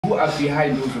who are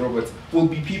behind those robots will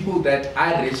be people that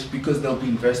are rich because they'll be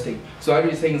investing. So what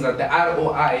we're saying is that the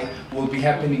ROI will be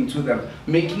happening to them,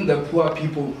 making the poor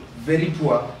people very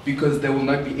poor because they will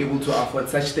not be able to afford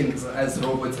such things as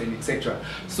robots and etc.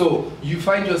 So you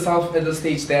find yourself at the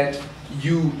stage that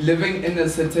you living in a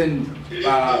certain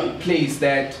place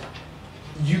that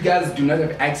you guys do not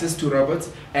have access to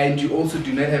robots, and you also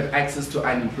do not have access to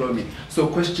unemployment. So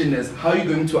question is, how are you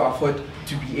going to afford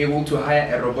to be able to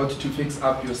hire a robot to fix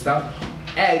up your stuff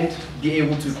and be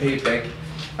able to pay back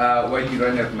when you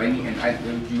don't have money and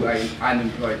you are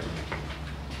unemployed?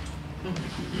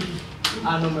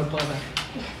 No, my father.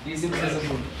 He's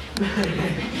impossible. Let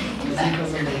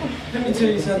me tell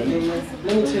you something.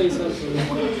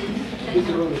 With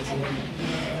the robots,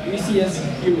 we see as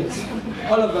humans,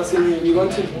 all of us in here, we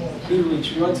want to be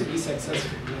rich, we want to be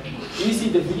successful. We see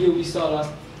the video we saw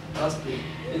last week.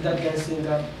 Is that guy saying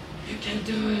that you can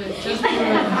do it, just do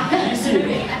it. You see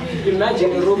it?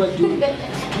 Imagine a robot doing it.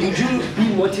 Would you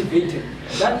be motivated?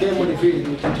 That guy motivated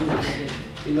me to do it.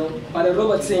 You know, but a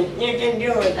robot saying, you can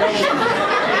do it.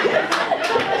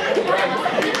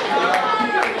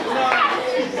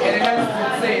 And it has to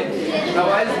say, a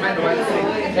wise man once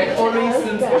said, it always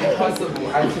seems impossible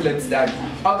until it's done.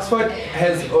 Oxford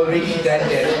has already done that.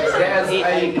 There's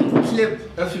a clip,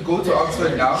 if you go to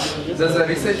Oxford now, there's a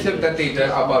research clip that they did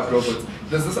about robots.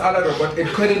 There's this other robot, it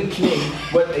couldn't play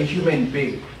with a human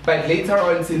being. But later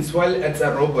on, since while it's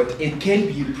a robot, it can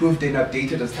be improved and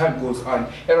updated as time goes on.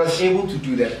 It was able to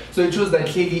do that. So it shows that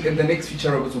clearly in the next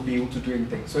future robots will be able to do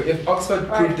anything. So if Oxford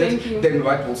proved it, then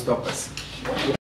what will stop us?